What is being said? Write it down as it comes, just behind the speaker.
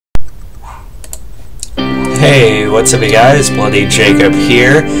Hey, what's up you guys? Bloody Jacob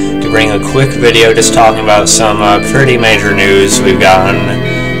here to bring a quick video just talking about some pretty major news we've gotten,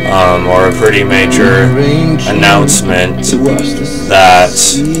 or a pretty major announcement that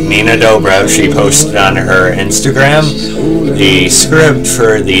Nina Dobrev, she posted on her Instagram the script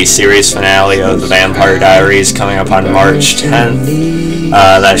for the series finale of the Vampire Diaries coming up on March 10th,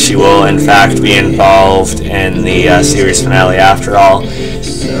 that she will in fact be involved in the series finale after all.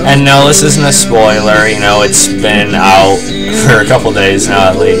 And no, this isn't a spoiler, you know, it's been out for a couple days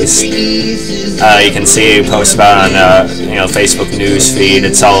now at least. You can see it posted about on, Facebook news feed.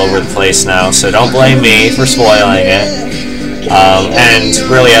 It's all over the place now, so don't blame me for spoiling it. And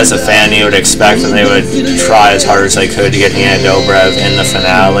really, as a fan, you would expect that they would try as hard as they could to get Nina Dobrev in the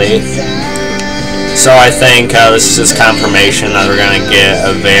finale. So I think this is just confirmation that we're going to get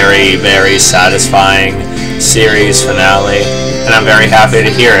a very, very satisfying series finale. And I'm very happy to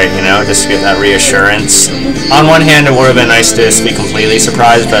hear it, you know, just to get that reassurance. On one hand, it would have been nice to just be completely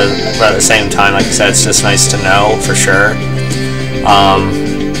surprised, but at the same time, like I said, it's just nice to know for sure.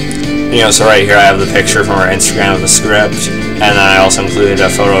 So right here I have the picture from her Instagram of the script, and then I also included a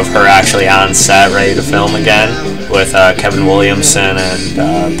photo of her actually on set, ready to film again, with Kevin Williamson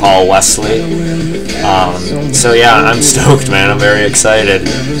and Paul Wesley. So yeah, I'm stoked, man. I'm very excited.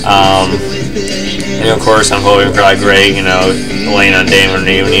 And of course, I'm hoping for like great, Elena and Damon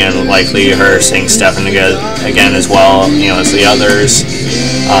reunion, and likely her seeing Stefan again as well, as the others.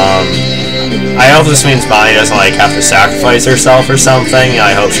 I hope this means Bonnie doesn't have to sacrifice herself or something.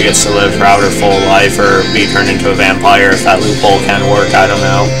 I hope she gets to live throughout her full life or be turned into a vampire if that loophole can work. I don't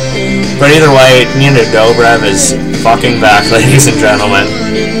know. But either way, Nina Dobrev is fucking back, ladies and gentlemen.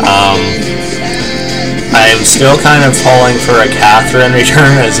 I'm still kind of pulling for a Katherine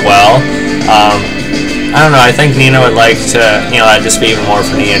return as well. I don't know, I think Nina would like to, that'd just be even more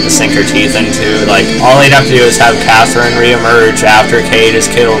for Nina to sink her teeth into. All they'd have to do is have Katherine reemerge after Kate is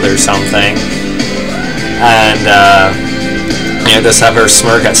killed or something. And, just have her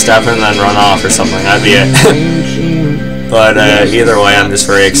smirk at Stefan and then run off or something. That'd be it. But either way, I'm just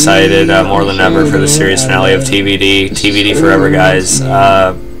very excited, more than ever, for the series finale of TVD. TVD forever, guys.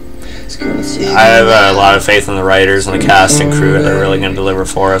 I have a lot of faith in the writers and the cast and crew that they're really going to deliver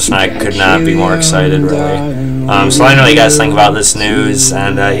for us, and I could not be more excited, really. So let me know what you guys think about this news,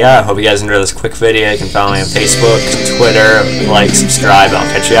 and yeah, I hope you guys enjoyed this quick video. You can follow me on Facebook, Twitter, subscribe, and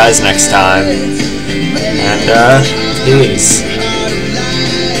I'll catch you guys next time. And peace.